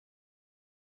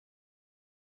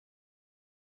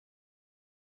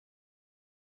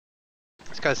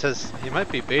This guy says he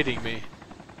might be baiting me.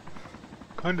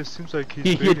 Kinda seems like he's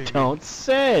You baiting don't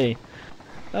say.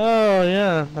 Oh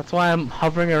yeah, that's why I'm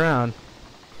hovering around.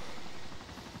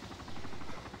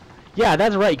 Yeah,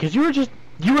 that's right. Cause you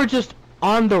were just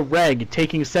on the reg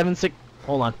taking 7-6.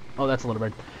 Hold on. Oh, that's a little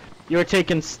bird. You were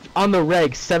taking on the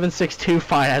reg 7-6-2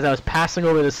 fire as I was passing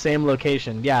over the same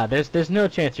location. Yeah, there's no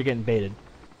chance you're getting baited.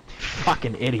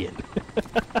 Fucking idiot.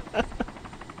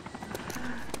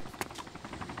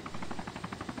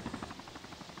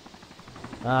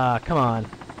 Ah, come on.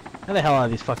 How the hell are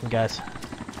these fucking guys?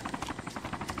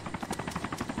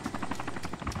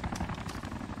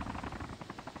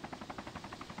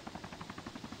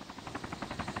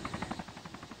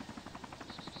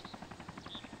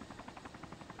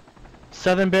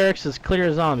 Southern barracks is clear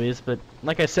of zombies, but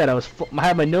like I said, I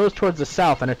had my nose towards the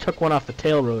south and I took one off the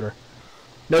tail rotor.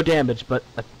 No damage, but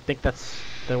I think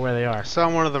they're where they are. I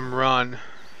saw one of them run.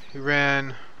 He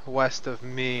ran west of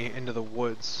me into the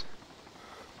woods.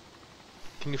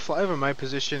 Can you fly over my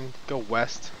position, go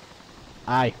west?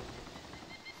 Aye.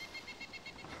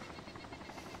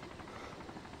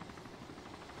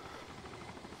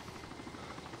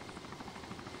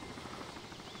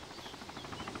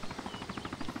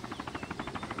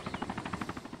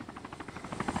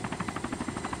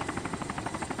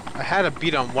 I had a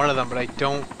beat on one of them, but I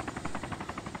don't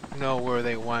know where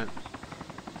they went.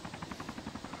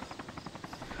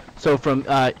 So from,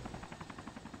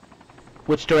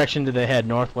 which direction did they head?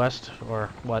 Northwest or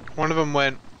what? One of them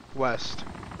went west.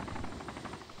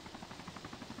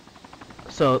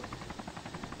 So,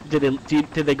 did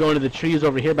they go into the trees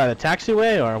over here by the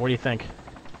taxiway, or what do you think?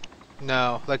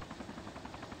 No, like...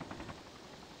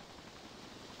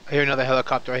 I hear another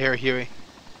helicopter, I hear a Huey.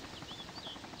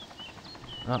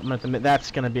 I'm gonna admit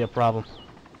that's gonna be a problem.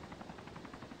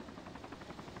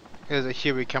 There's a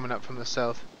Huey coming up from the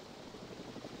south.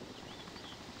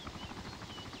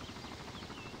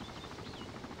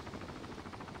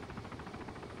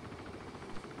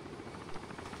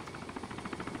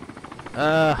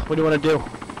 What do you want to do?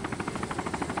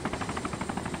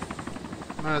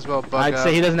 Might as well bug I'd out.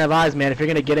 say he doesn't have eyes, man. If you're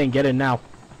gonna get in now.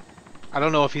 I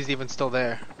don't know if he's even still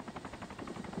there.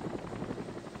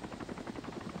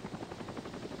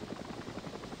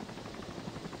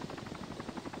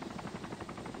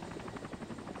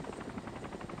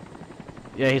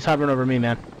 Yeah, he's hovering over me,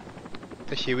 man.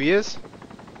 The Huey is?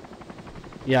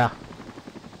 Yeah.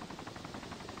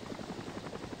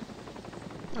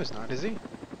 No, he's not, is he?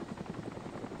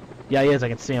 Yeah, he is. I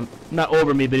can see him. Not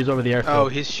over me, but he's over the airfield. Oh,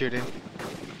 he's shooting.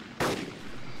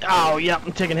 Oh, yeah,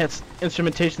 I'm taking hits.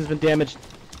 Instrumentation's been damaged.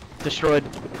 Destroyed.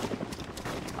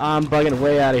 I'm bugging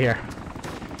way out of here.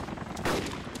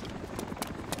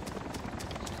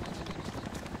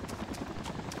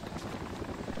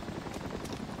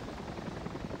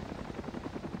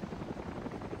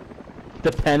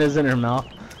 The pen is in her mouth.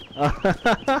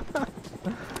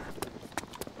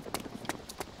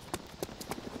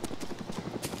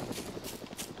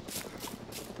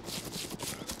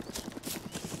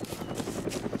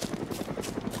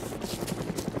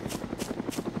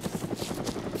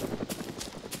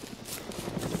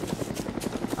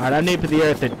 Alright, I'm named for the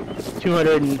earth at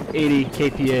 280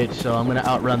 kph, so I'm gonna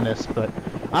outrun this, but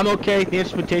I'm okay. The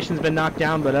instrumentation's been knocked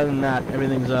down, but other than that,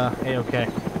 everything's a-okay.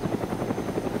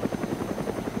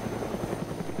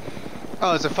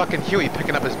 Oh, there's a fucking Huey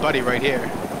picking up his buddy right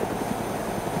here.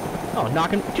 Oh,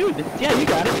 knocking, dude, yeah, you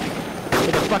got it.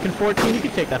 With a fucking 14, you can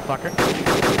take that fucker.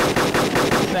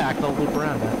 Back, they'll loop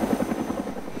around that.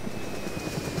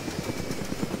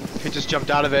 He just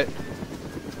jumped out of it.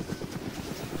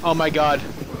 Oh my god.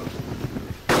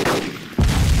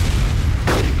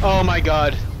 Oh my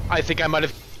god. I think I might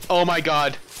have... Oh my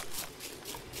god.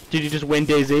 Did you just win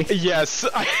DayZ? Yes,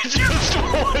 I just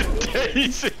won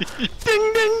DayZ.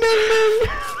 Ding ding ding ding!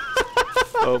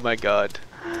 Oh my god.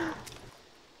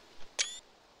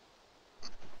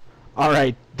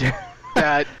 Alright.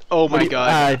 That... Oh my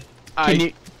god. Can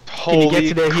you get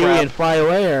to the Huey and fly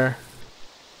away, or...?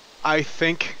 I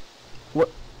think... What?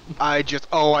 I just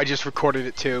recorded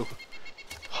it too.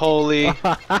 Holy...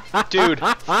 Dude,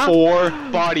 4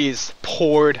 bodies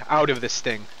poured out of this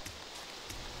thing.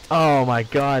 Oh my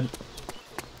god.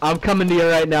 I'm coming to you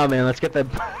right now, man. Let's get that...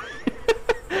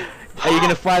 Are you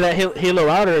gonna fly that helo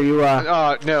out, or are you,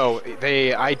 no.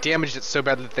 I damaged it so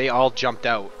bad that they all jumped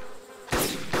out.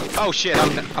 Oh shit,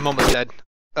 I'm almost dead.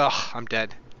 Ugh, I'm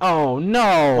dead. Oh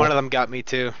no! One of them got me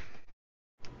too.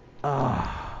 Okay,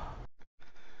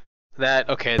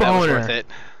 that was worth it.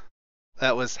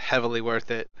 That was heavily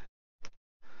worth it.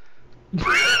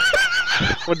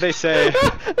 What'd they say?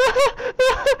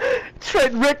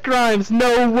 That's right, Rick Grimes.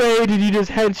 No way did you just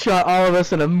headshot all of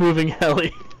us in a moving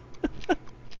heli.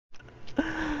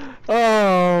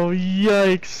 Oh,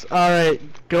 yikes. Alright,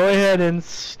 go ahead and...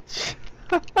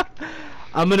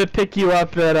 I'm gonna pick you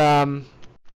up at,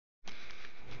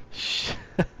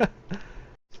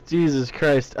 Jesus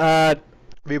Christ.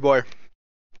 B-boy.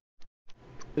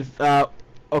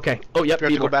 Okay. Oh, yep, You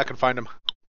have to go back and find him.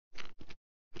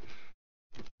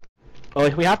 Oh,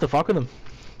 we have to fuck with him.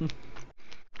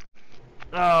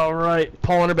 Alright,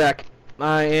 pulling her back.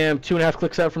 I am 2.5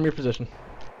 clicks out from your position.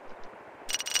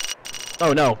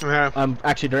 Oh no, Yeah. I'm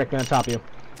actually directly on top of you.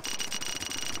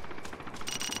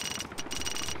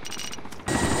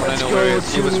 I know where he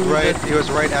is. He was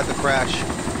right at the crash.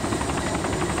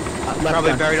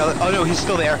 Probably buried. Oh no, he's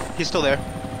still there. He's still there.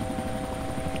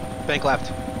 Bank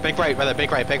left. Bank right, rather.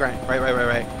 Bank right. Bank right. Right.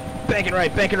 Banking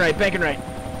right.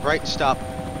 Right, stop.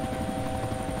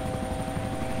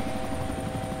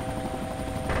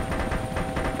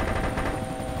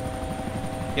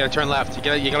 You gotta turn left. You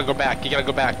gotta go back. You gotta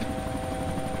go back.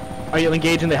 Are you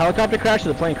engaged in the helicopter crash or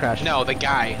the plane crash? No, the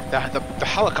guy. The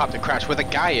helicopter crash where the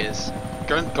guy is.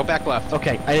 Go back left.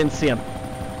 Okay, I didn't see him.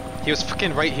 He was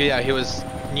fucking right here. Yeah, he was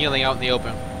kneeling out in the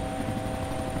open.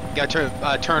 You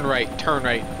gotta turn right. Turn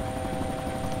right.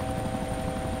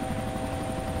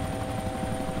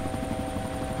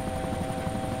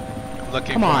 I'm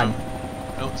looking Come for on. him.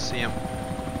 I don't see him.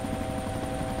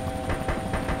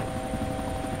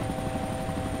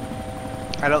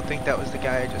 I don't think that was the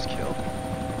guy I just killed.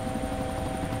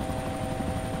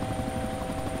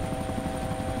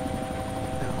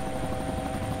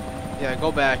 Yeah,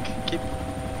 go back. Keep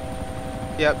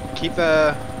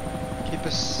the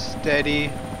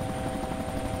steady.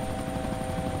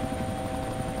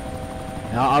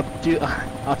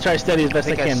 I'll try steady as best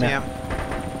I can, see man. him.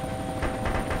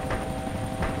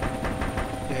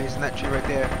 Yeah, he's in that tree right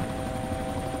there.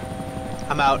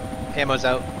 I'm out. Ammo's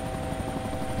out.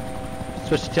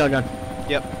 Switch to tailgun.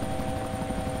 Yep.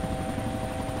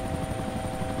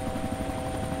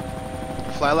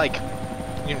 Fly like.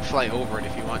 You can fly over it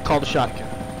if you want. Call the shot.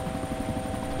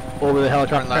 Over the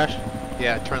helicopter Turn left. crash?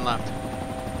 Yeah, turn left.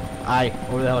 Aye,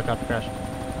 over the helicopter crash.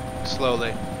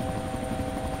 Slowly.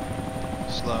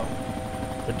 Slow.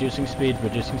 Reducing speed.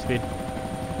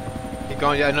 Keep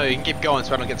going. Yeah, no, you can keep going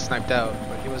so I don't get sniped out.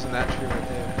 But he was in that tree right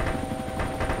there.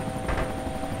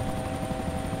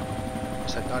 At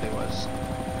least I thought he was.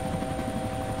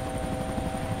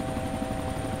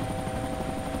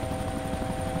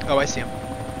 Oh, I see him.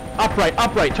 Upright,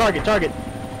 target.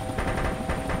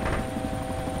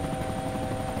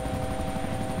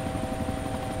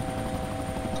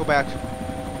 Go back.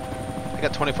 I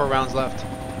got 24 rounds left.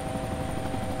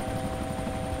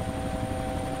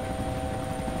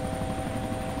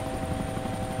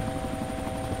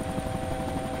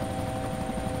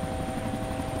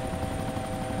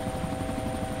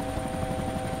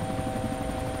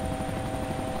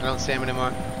 I don't see him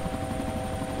anymore.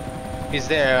 He's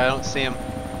there, I don't see him.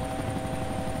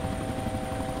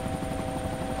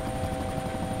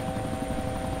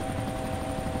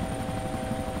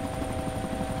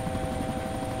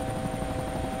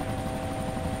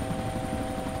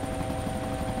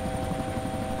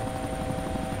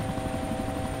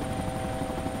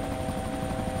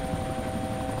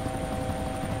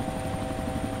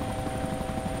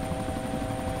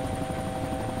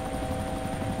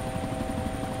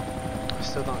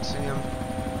 Still don't see him.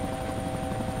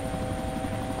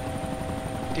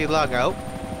 Did he log out?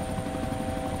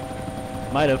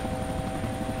 Might have.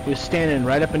 He was standing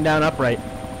right up and down upright.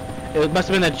 It must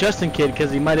have been that Justin kid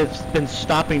because he might have been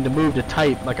stopping to move to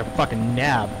type like a fucking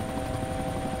nab.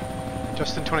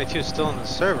 Justin 22 is still on the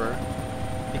server.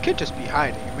 He could just be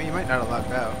hiding. I mean, he might not have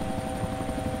logged out.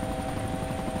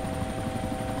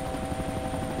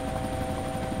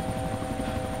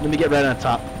 Let me get right on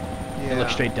top. Yeah. And look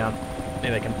straight down.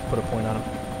 Maybe I can put a point on him.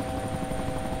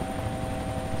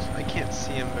 I can't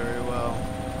see him very well.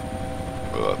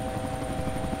 Oh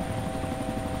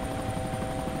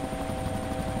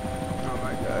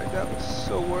my god, that was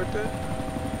so worth it.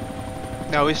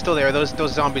 No, he's still there.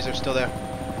 Those zombies are still there.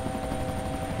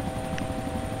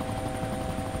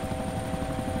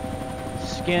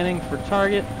 Scanning for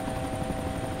target.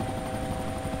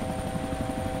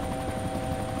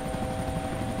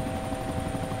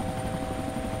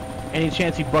 Any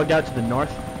chance he bugged out to the north?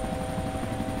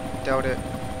 Doubt it.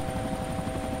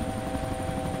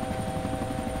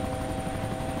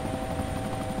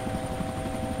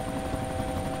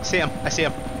 See him. I see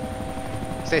him.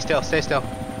 Stay still. Stay still.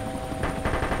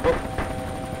 Oh.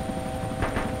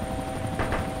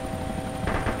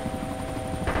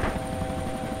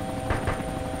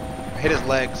 I hit his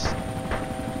legs.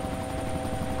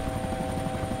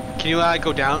 Can you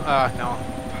go down? No.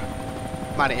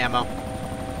 I'm out of ammo.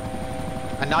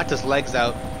 I knocked his legs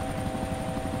out.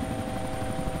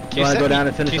 Can You want to go down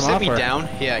and finish Can him you off? sit me Or? down?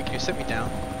 Yeah, can you sit me down?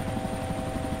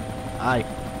 Aye.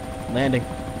 Landing.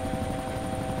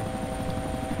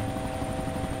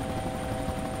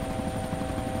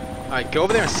 Alright, go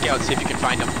over there and scout, see if you can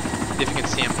find him. See if you can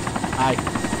see him. Aye.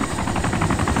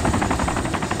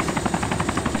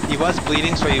 He was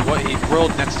bleeding, so he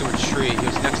rolled next to a tree. He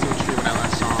was next to a tree when I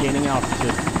last saw him. Gaining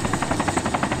altitude.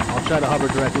 I'll try to hover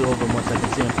directly over him once I can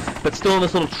see him. But still in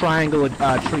this little triangle of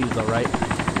trees, though, right?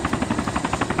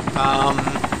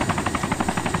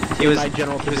 He was my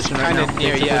general position right kind now, of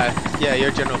near, basically. yeah, your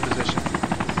general position.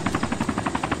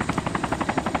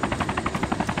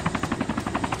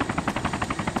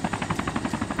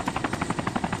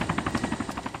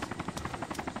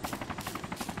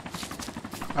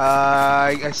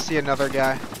 I see another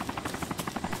guy.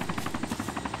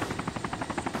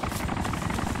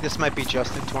 This might be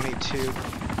Justin 22.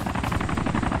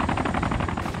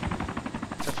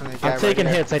 Definitely a guy I'm taking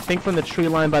right here. hits, I think from the tree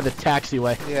line by the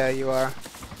taxiway. Yeah, you are.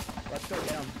 Let's go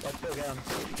get him. Let's go get him.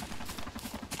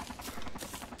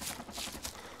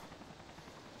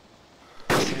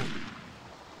 I see him.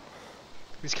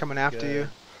 He's coming after you.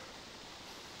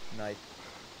 Nice.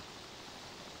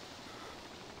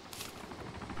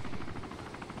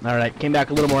 Alright, came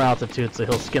back a little more altitude, so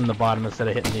he'll skim the bottom instead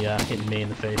of hitting me in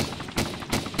the face.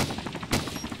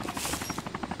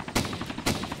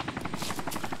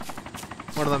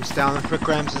 One of them's down. Rick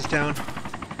Grimes is down.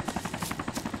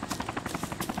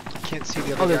 Can't see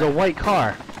the other Oh, there's guy. a white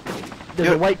car. There's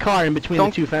Yo, a white car in between the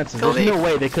don't two fences. kill There's me. no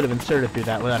way they could have inserted through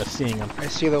that without us seeing them. I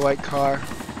see the white car.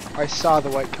 I saw the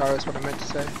white car is what I meant to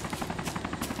say.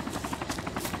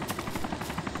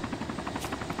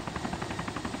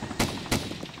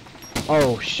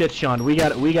 Oh shit, Sean, we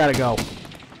gotta go.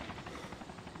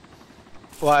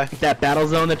 Why? That battle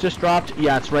zone that just dropped,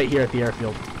 yeah, it's right here at the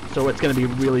airfield. So it's gonna be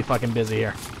really fucking busy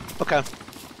here. Okay.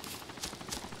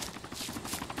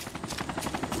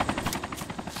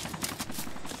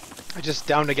 I just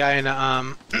downed a guy in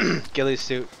a ghillie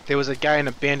suit. There was a guy in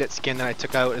a bandit skin that I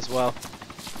took out as well.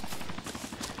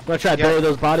 You wanna try to bury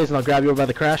those bodies and I'll grab you over by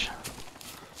the crash?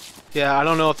 Yeah, I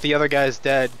don't know if the other guy's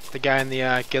dead. The guy in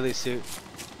the ghillie suit.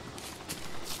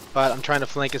 But I'm trying to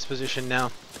flank his position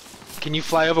now. Can you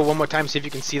fly over one more time, see if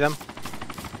you can see them?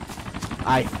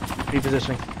 Aye.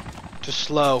 Repositioning. Just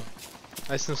slow.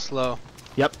 Nice and slow.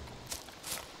 Yep.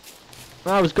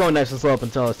 Well, I was going nice and slow up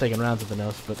until I was taking rounds at the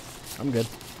nose, but I'm good.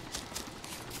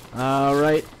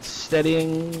 Alright,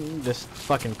 steadying this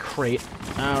fucking crate.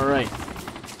 Alright.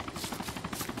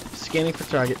 Scanning for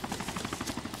target.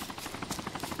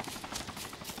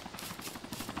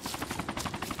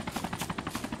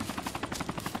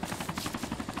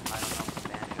 I don't know if the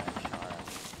band guy shot at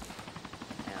me.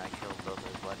 And I killed both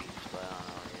his buddies, but I don't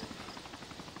know where he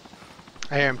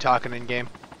is. I hear him talking in game.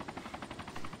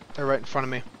 They're right in front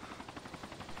of me.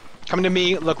 Come to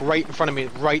me, look right in front of me,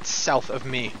 right south of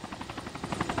me.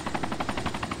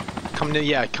 Come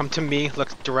to me,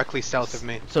 look directly south of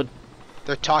me. So,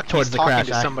 They're talking. Towards He's the talking crash,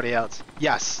 to aye? somebody else.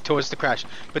 Yes, towards the crash.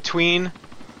 Between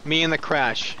me and the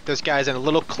crash, there's guys in a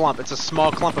little clump. It's a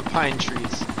small clump of pine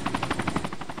trees.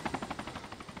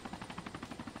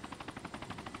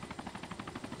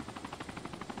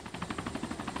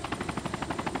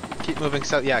 Keep moving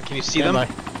south. Yeah, can you see stand them?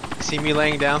 by. See me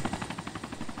laying down?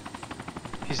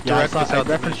 He's Yeah, I directly saw, I south of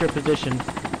me. referenced your position.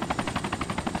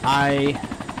 I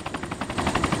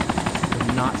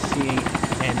am not seeing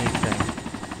anything.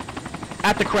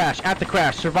 At the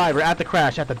crash, survivor, at the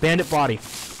crash, at the bandit body.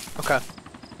 Okay.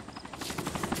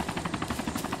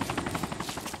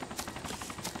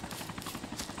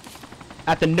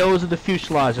 At the nose of the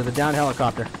fuselage of the down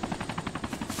helicopter.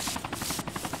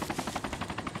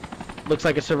 Looks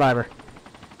like a survivor.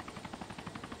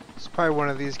 It's probably one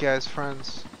of these guys'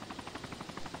 friends.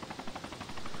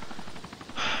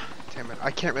 Damn it,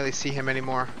 I can't really see him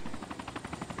anymore.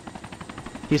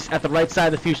 He's at the right side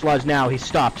of the fuselage now. He's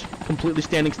stopped. Completely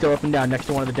standing still up and down next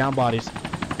to one of the down bodies.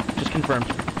 Just confirmed.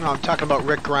 No, I'm talking about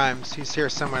Rick Grimes. He's here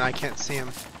somewhere and I can't see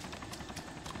him.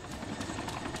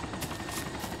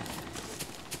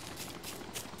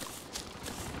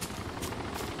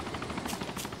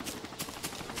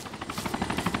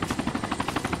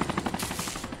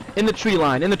 In the tree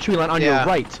line on Yeah, your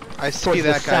right. I see Towards the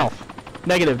that guy. south.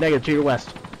 Negative, to your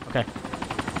west. Okay.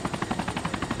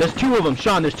 There's two of them,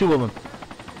 Sean, there's two of them.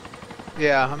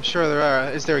 Yeah, I'm sure there are.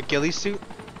 Is there a ghillie suit?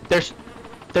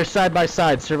 They're side by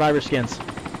side, survivor skins.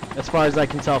 As far as I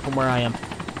can tell from where I am.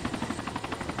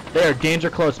 There, danger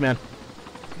close, man.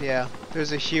 Yeah,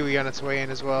 there's a Huey on its way in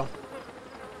as well.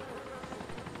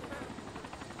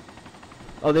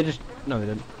 Oh, they just... No, they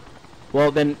didn't.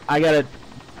 Well, then I gotta...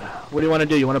 What do you want to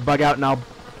do? You want to bug out and I'll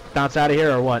bounce out of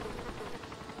here, or what?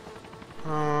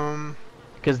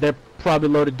 Because they're probably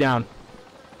loaded down.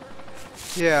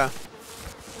 Yeah.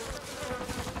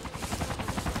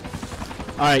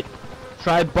 Alright.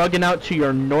 Try bugging out to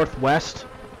your northwest.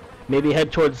 Maybe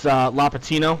head towards La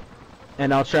Patino.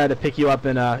 And I'll try to pick you up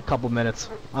in a couple minutes.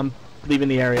 I'm leaving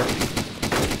the area.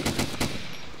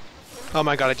 Oh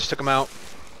my god, I just took him out.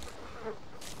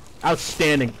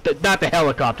 Outstanding. Not the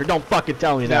helicopter. Don't fucking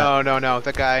tell me that. No, no, no,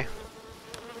 the guy.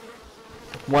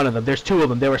 One of them. There's two of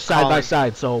them. They were side by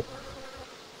side, so...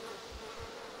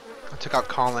 I took out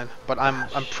Colin, but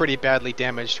I'm pretty badly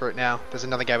damaged right now. There's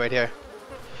another guy right here.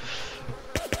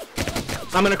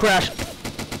 I'm gonna crash.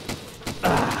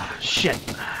 Ah, shit.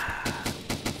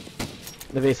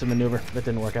 Evasive maneuver. That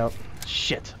didn't work out.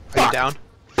 Shit. Are you down?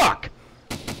 Fuck!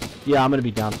 Yeah, I'm gonna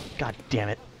be down. God damn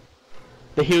it.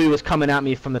 The Huey was coming at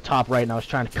me from the top right, and I was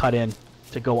trying to cut in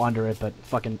to go under it, but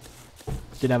fucking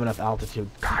didn't have enough altitude.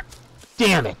 God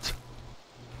damn it!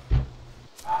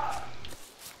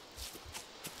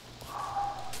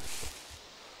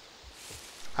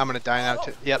 I'm gonna die now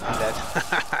too. Yep, I'm dead.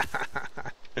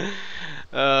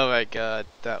 Oh my god,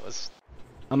 that was...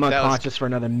 I'm unconscious for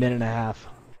another minute and a half.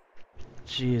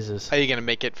 Jesus. Are you gonna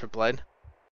make it for blood?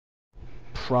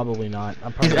 Probably not.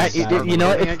 I'm probably You know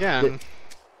what? Again.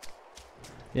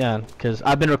 Yeah, because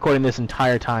I've been recording this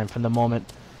entire time from the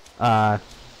moment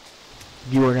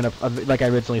you were gonna, like I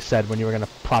originally said, when you were gonna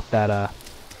plop that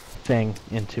thing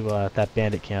into that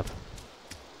bandit camp.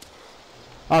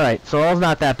 Alright, so all's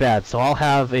not that bad. So I'll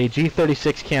have a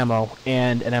G36 camo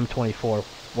and an M24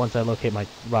 once I locate my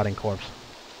rotting corpse.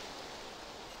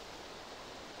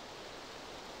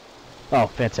 Oh,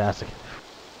 fantastic.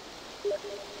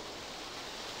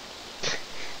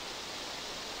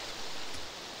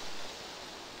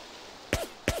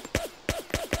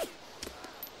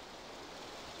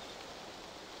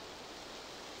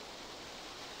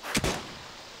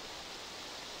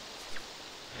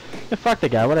 Yeah, fuck the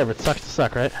guy, whatever, it sucks to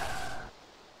suck, right?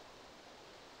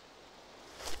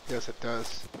 Yes, it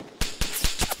does.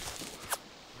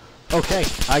 Okay,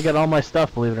 I got all my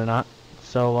stuff, believe it or not.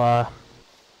 So,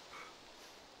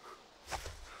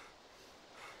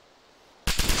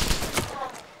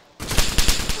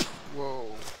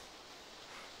 Whoa.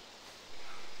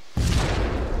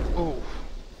 Oh.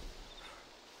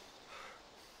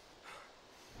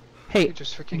 hey,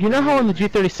 Just freaking you know how on the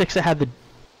grenaded me. G36 it had the...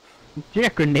 You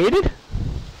got grenaded?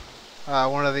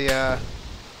 One of the,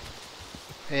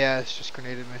 yeah, it's just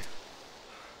grenaded me.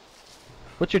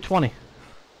 What's your 20?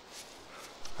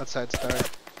 Outside star.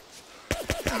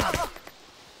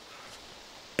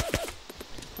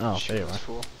 Oh, Shoot, there you this are.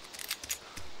 fool.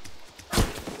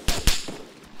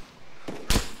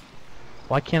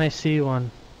 Why can't I see you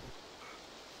on...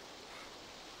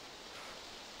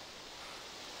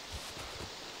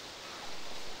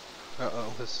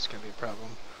 Uh-oh, this is gonna be a problem.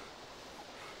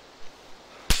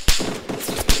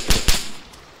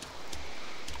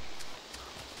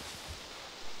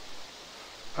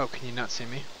 Oh, can you not see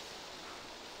me?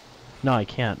 No, I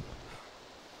can't.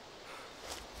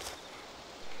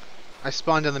 I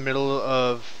spawned in the middle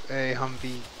of a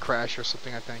Humvee crash or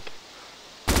something, I think.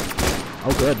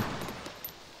 Oh, good.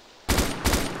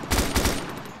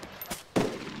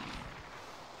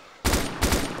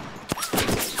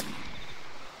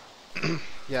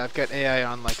 Yeah, I've got AI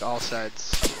on like all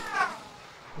sides.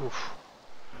 Oof.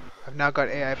 I've now got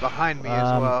AI behind me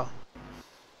as well.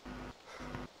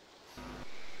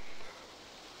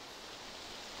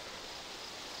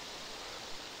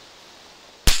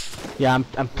 Yeah, I'm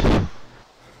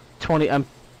 20, I'm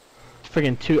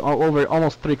friggin' over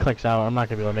almost 3 clicks out. I'm not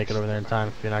gonna be able to make it over there in time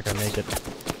if you're not gonna make it.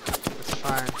 It's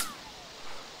fine.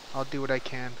 I'll do what I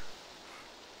can.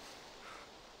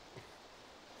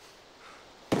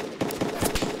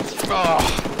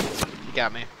 Oh! You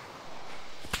got me.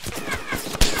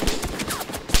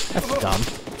 That's dumb.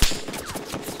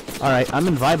 Alright, I'm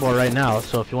in Vybor right now,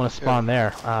 so if you want to spawn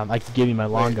there, I can give you my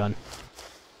long gun.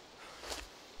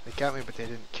 They got me, but they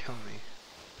didn't kill me.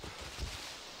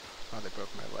 Oh, they broke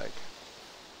my leg.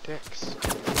 Dicks.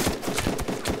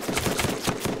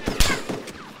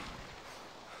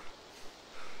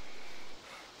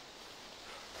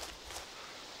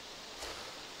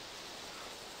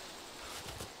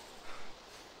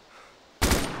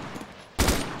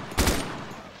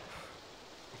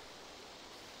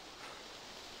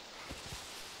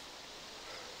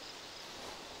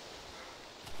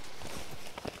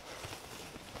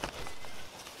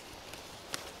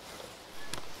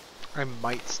 I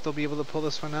might still be able to pull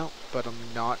this one out, but I'm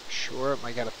not sure.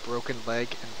 I got a broken leg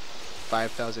and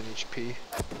 5,000 HP.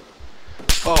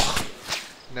 Oh!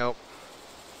 Nope.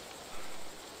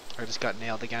 I just got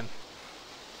nailed again.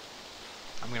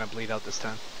 I'm gonna bleed out this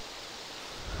time.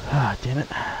 Ah, damn it.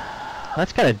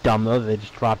 That's kind of dumb though that they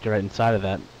just dropped you right inside of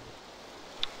that.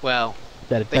 Well,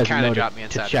 That it they doesn't kinda know dropped me to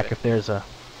inside of check it. if there's a